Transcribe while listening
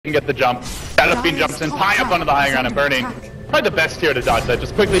can get the jump. Shadowfiend jumps in, Pi up onto the high ground and Burning. Probably the best tier to dodge that.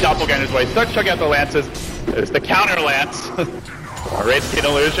 Just quickly doppelganger's way. Starts chugging out the lances. There's the counter lance. Radiant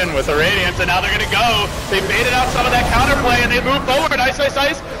illusion with the Radiance, and now they're gonna go. They baited out some of that counterplay and they move forward. Ice,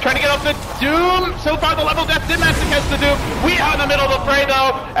 trying to get off the Doom. So far the level death did manage to catch the Doom. We out in the middle of the fray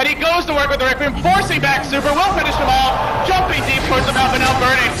though, and he goes to work with the Requiem, forcing back Super. Will finish them all. Jumping deep towards the map, and now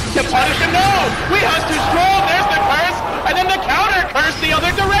Burning to punish him. No! Weeha's too strong. There's the curse, and then the counter curse the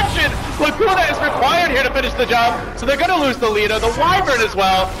other direction. Laguna is required here to finish the job, so they're gonna lose the leader. The Wyvern as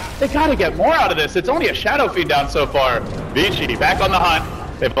well. They gotta get more out of this. It's only a Shadowfiend down so far. Vici back on the hunt.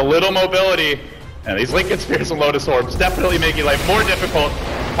 They have a little mobility, and these Lincoln Spears and Lotus Orbs definitely making life more difficult.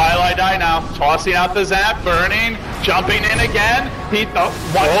 Pylai die now, tossing out the zap, Burning, jumping in again.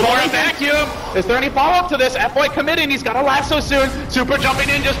 One more vacuum. Is there any follow-up to this? FY committing, he's got a lasso soon. Super jumping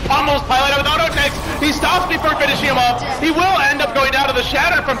in, just pummels Pylai with auto takes. He stops before finishing him off. He will end up going down to the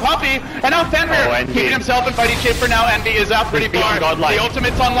shatter from Puppey, and now Fenrir keeping himself in fighting shape for now. Envy is out pretty far. The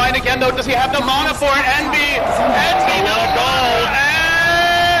ultimate's online again though. Does he have the mana for it? Envy will go,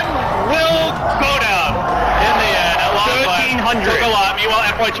 and will go down in the end. 1300. Took a lot. Meanwhile,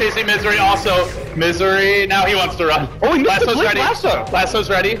 FY chasing Misery also. Misery, now he wants to run. Oh, he Lasso's ready. Lasso's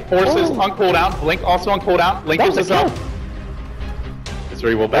ready. Forces on cooldown. Blink also on cooldown. Blink uses up.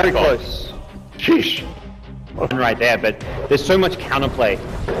 Misery will back off. Close. Sheesh. Wasn't right there, but there's so much counterplay.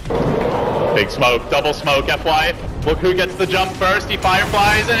 Big smoke, double smoke, FY. Look who gets the jump first. He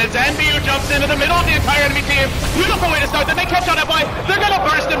fireflies, and it's Envy who jumps into the middle of the entire enemy team. Beautiful way to start. Then they catch on FY. They're gonna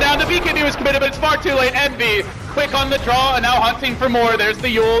burst him down. The BKB was committed, but it's far too late. Envy, quick on the draw, and now hunting for more. There's the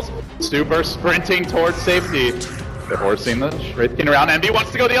Yules. Super sprinting towards safety. They're forcing the Shritkin around. Envy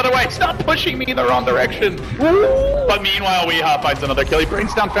wants to go the other way. Stop pushing me in the wrong direction. But meanwhile, Weeha finds another kill. He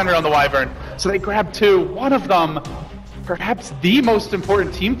brings down Fenrir on the Wyvern. So they grab two. One of them, perhaps the most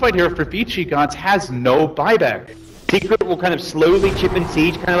important team fight here for Vici Gods, has no buyback. Secret will kind of slowly chip and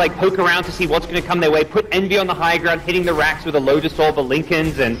siege, kind of like poke around to see what's going to come their way, put Envy on the high ground, hitting the racks with a Lotus Orb, the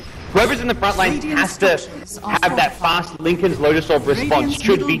Lincolns, and whoever's in the front lines has to have that fast Lincoln's Lotus Orb response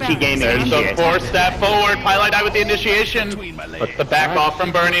should Vici Gaming initiate. So 4-step forward, Pylai die with the initiation. But the back off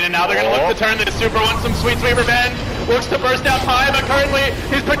from Burning, and now they're going to look to turn this. Super wants some sweet revenge. Looks to burst out Pi, but currently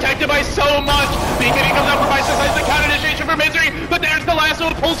he's protected by so much. BKB comes out for Vice, the counter initiation for Misery, but there's the lasso,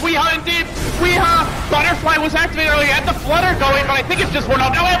 pulls Weeha in deep. Weeha, Butterfly was activated early, had the flutter going, but I think it's just worn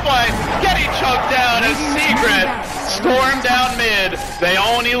off. Now FY getting choked down as Secret storm down mid. They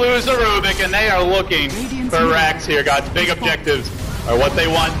only lose a Rubik, and they are looking for racks here, guys. Big objectives are what they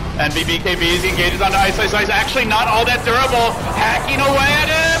want. And BKBs engages onto Ice. Actually not all that durable. Hacking away at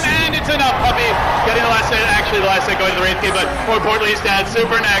him, and it's enough. Puppey getting the last hit. Actually, the last hit going to the Wraith King, but more importantly, he's dead.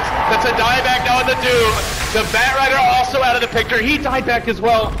 Super next. That's a dieback now with the Doom. The Batrider also out of the picture. He died back as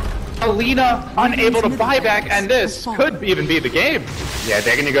well. Alina unable to buy back, and this could even be the game. Yeah,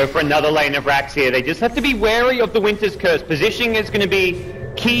 they're going to go for another lane of racks here. They just have to be wary of the Winter's Curse. Positioning is going to be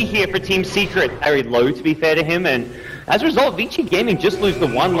key here for Team Secret. Very low, to be fair to him, and as a result, Vici Gaming just lose the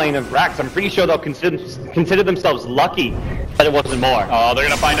one lane of racks. I'm pretty sure they'll consider themselves lucky that it wasn't more. Oh, they're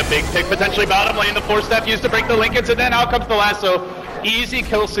going to find a big pick, potentially bottom lane. The 4-step used to break the Lincolns, and then out comes the lasso. Easy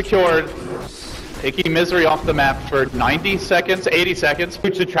kill secured. Taking Misery off the map for 90 seconds, 80 seconds.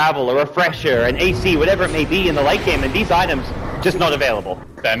 Boots of travel, a refresher, an AC, whatever it may be in the late game, and these items just not available.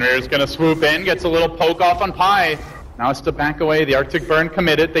 Fenrir's going to swoop in, gets a little poke off on Pi. Now it's to back away. The Arctic Burn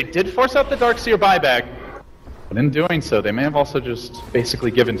committed. They did force out the Darkseer buyback, but in doing so, they may have also just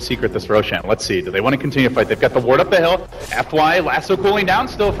basically given Secret this Roshan. Let's see. Do they want to continue to fight? They've got the ward up the hill. FY, lasso cooling down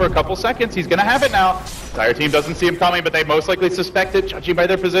still for a couple seconds. He's going to have it now. Entire team doesn't see him coming, but they most likely suspect it, judging by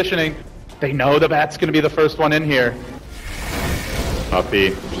their positioning. They know the Bat's going to be the first one in here. Puppey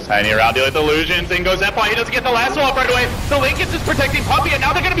just hanging around dealing with illusions. In goes FY. He doesn't get the lasso off right away. The Lincoln's just protecting Puppey, and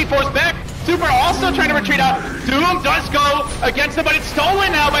now they're going to be forced back. Super also trying to retreat out. Doom does go against him, but it's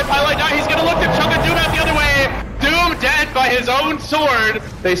stolen now by Pylai Die. He's going to look to chug a Doom out the other way. Doom dead by his own sword.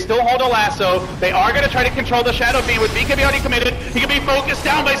 They still hold a lasso. They are going to try to control the Shadowfiend with BKB already committed. He can be focused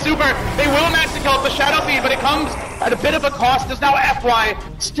down by Super. They will manage to kill off the Shadowfiend, but it comes at a bit of a cost. There's now FY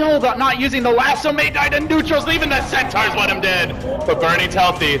still not using the lasso. May die to neutrals. Even the Centaurs let him dead. But Burning's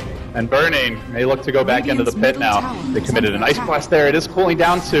healthy. And Burning may look to go back into the pit now. They committed an Ice Blast there. It is cooling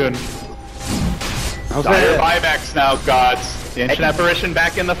down soon. Dire buybacks now, Gods. The Ancient Apparition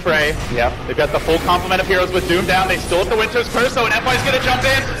back in the fray. Yep. They've got the full complement of heroes with Doom down. They still have the Winter's Curse, though, and FY's going to jump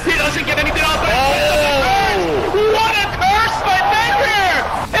in. He doesn't get anything off. Oh! What a curse by Fenrir!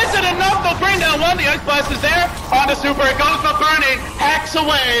 Is it enough? They'll bring down one. The Ice Arc Blast is there. Onto Super, it goes, but Burning hacks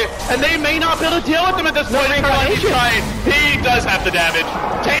away, and they may not be able to deal with him at this point. He does have the damage,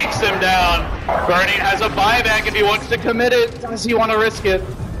 takes him down. Burning has a buyback if he wants to commit it. Does he want to risk it?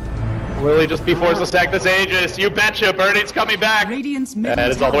 Will he just be forced to stack this Aegis? You betcha, Burning's coming back. And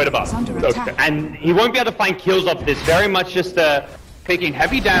it's all the way to bottom. Okay. And he won't be able to find kills off this. Very much just taking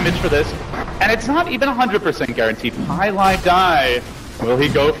heavy damage for this. And it's not even 100% guaranteed. Highlight die. Will he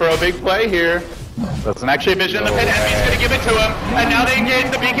go for a big play here? Doesn't actually vision the pit. Envy's gonna give it to him. And now they engage.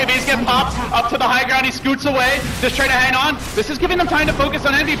 The BKBs get popped up to the high ground. He scoots away, just trying to hang on. This is giving them time to focus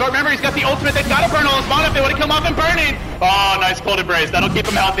on Envy. But remember, he's got the ultimate. They've got to burn all his mana if they want to kill him off and Burning. Oh, nice cold embrace. That'll keep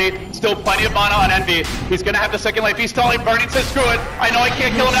him healthy. Still plenty of mana on Envy. He's gonna have the second life. He's stalling. Burning says, screw it. I know I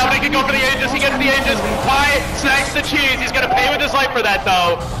can't kill him now, but I can go for the Aegis. He gets the Aegis. Pi snacks the cheese. He's gonna pay with his life for that,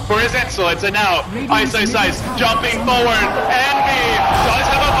 though, for his insolence. And now, Ice jumping forward. Envy does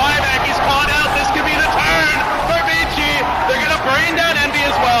have a buyback. He's caught out. This could be the turn for Vici. They're gonna bring down Envy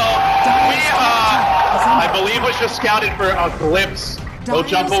as well. I believe was just scouted for a glimpse. He'll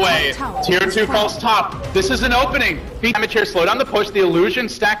jump away. Tier 2 falls top. This is an opening. Damage here, slow down the push. The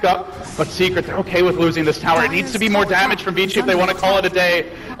illusions stack up. But Secret, they're okay with losing this tower. It needs to be more damage from Vici if they want to call it a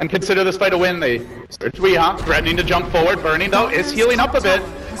day and consider this fight a win. They search Weeha, threatening to jump forward. Burning, though, is healing up a bit.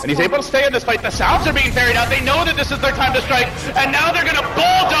 And he's able to stay in this fight. The sounds are being carried out. They know that this is their time to strike. And now they're going to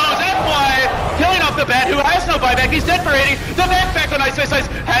bulldoze FY, killing off the bat, who has no buyback. He's dead for 80. The back on Ice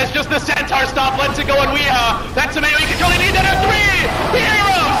has just the Centaur stop. Lets it go on Weeha. That's a melee control. He needs that at 3.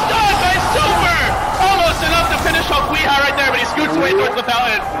 Hero stunned by Super. Almost enough to finish off Weeha right there, but he scoots away towards the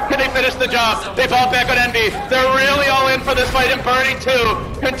fountain. Can they finish the job? They fall back on Envy. They're really all in for this fight, and Burning too.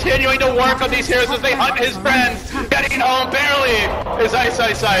 Continuing to work on these heroes as they hunt his friends. Getting home barely is Ice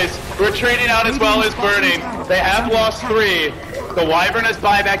retreating out as well as Burning. They have lost 3. The Wyvern has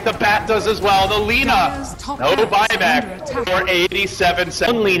buyback. The Bat does as well. The Lina, no buyback for 87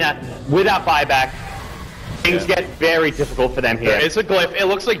 seconds. Lina without buyback. Things get very difficult for them here. There is a glyph. It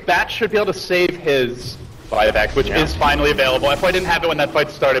looks like Bat should be able to save his buyback, which is finally available. FY didn't have it when that fight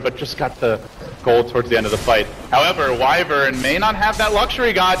started, but just got the gold towards the end of the fight. However, Wyvern may not have that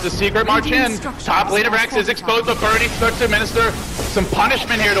luxury, guys. The Secret march in. Top lane of Rex is exposed, but Burning starts to administer some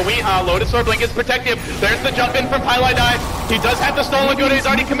punishment here to Weeha. Lotus Orb Blink is protective. There's the jump in from Highlight Eye. He does have the stolen good. He's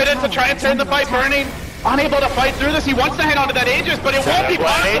already committed to try and turn the fight. Burning unable to fight through this. He wants to hang on to that Aegis, but it won't be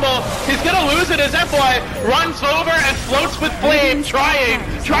possible. He's gonna lose it as FY runs over and floats with Flame,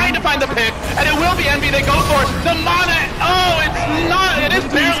 trying to find the pick, and it will be Envy they go for. The mana, oh, it's not, it is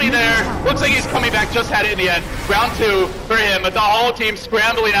barely there. Looks like he's coming back, just had it in the end. Round 2 for him, but the whole team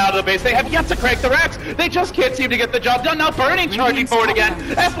scrambling out of the base. They have yet to crank the Rex. They just can't seem to get the job done. Now Burning charging forward again.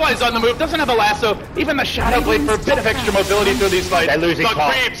 FY's on the move, doesn't have a lasso. Even the Shadow Blade for a bit of extra mobility through these fights. The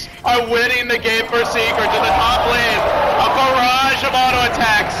creeps are winning the game for Secret to the top lane. A barrage of auto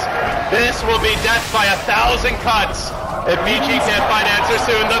attacks. This will be death by 1,000 cuts. If Vici can't find answers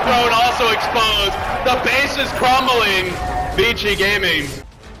soon, the throne also exposed. The base is crumbling. Vici Gaming.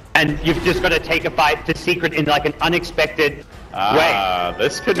 And you've just got to take a fight to Secret in like an unexpected way.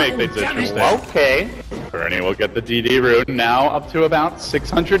 This could make things interesting. Okay. Burning will get the DD rune, now up to about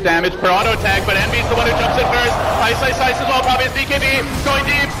 600 damage per auto attack, but Envy's the one who jumps in first. Ice as well, probably his BKB going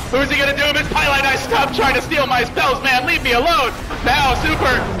deep. Who's he gonna do? It's Highlight Eye. Stop trying to steal my spells, man. Leave me alone. Now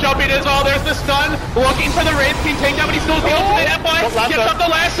Super jumping as well. There's the stun, looking for the Wraith King takedown, but he still the ultimate. FY gets up the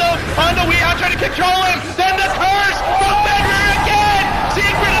lasso onto Weeha, trying to control him. Then the curse from Bedroom again.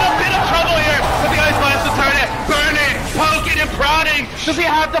 Secret in a bit of trouble here with the Ice Blast to turn it. Burning, poking and prodding. Does he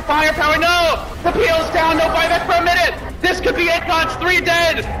have the firepower? No. The peel's down. No buyback for a minute. This could be it. God's 3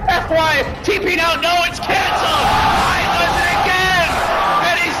 dead. FY TPing out. No, it's canceled. I does it again.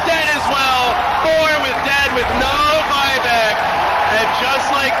 And he's dead as well. 4 with dead with no buyback. And just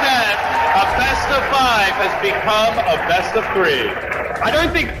like that, a best of 5 has become a best of 3. I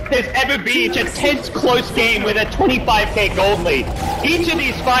don't think there's ever been a tense, close game with a 25k gold lead. Each of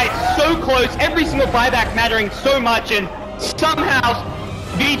these fights so close, every single buyback mattering so much, and somehow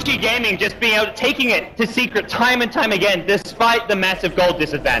Vici Gaming just being able to taking it to Secret time and time again, despite the massive gold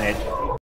disadvantage.